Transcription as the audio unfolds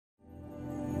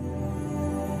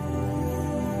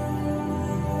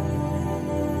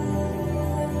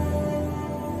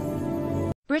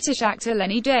British actor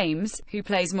Lennie James, who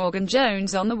plays Morgan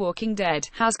Jones on The Walking Dead,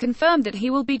 has confirmed that he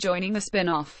will be joining the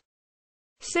spin-off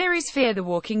series Fear the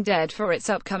Walking Dead for its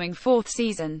upcoming fourth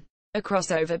season. A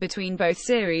crossover between both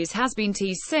series has been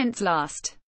teased since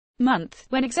last month,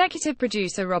 when executive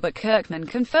producer Robert Kirkman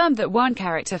confirmed that one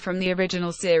character from the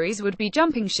original series would be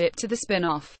jumping ship to the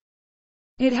spin-off.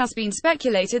 It has been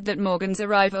speculated that Morgan's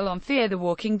arrival on Fear the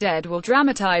Walking Dead will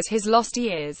dramatize his lost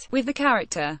years, with the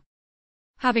character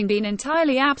having been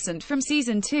entirely absent from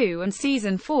Season 2 and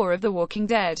Season 4 of The Walking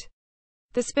Dead.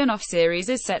 The spin-off series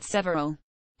is set several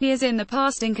years in the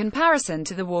past in comparison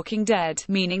to The Walking Dead,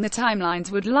 meaning the timelines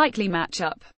would likely match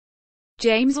up.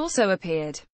 James also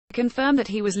appeared to confirm that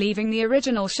he was leaving the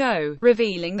original show,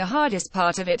 revealing the hardest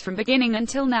part of it from beginning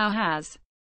until now has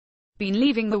been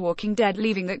leaving The Walking Dead,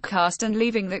 leaving that cast and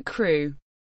leaving that crew.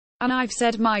 And I've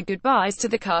said my goodbyes to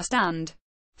the cast and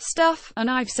stuff, and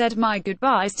I've said my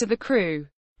goodbyes to the crew.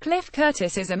 Cliff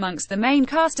Curtis is amongst the main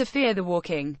cast of Fear the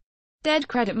Walking Dead.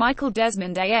 Credit Michael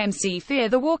Desmond. AMC Fear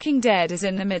the Walking Dead is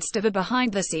in the midst of a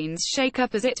behind-the-scenes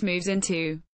shake-up as it moves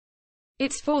into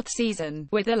its fourth season,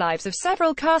 with the lives of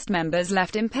several cast members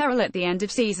left in peril at the end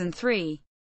of Season 3.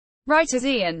 Writers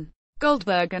Ian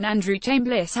Goldberg and Andrew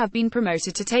Chambliss have been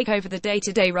promoted to take over the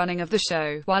day-to-day running of the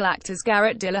show, while actors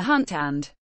Garrett Dillahunt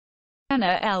and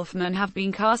Anna Elfman have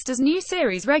been cast as new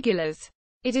series regulars.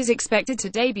 It is expected to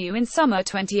debut in summer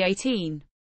 2018.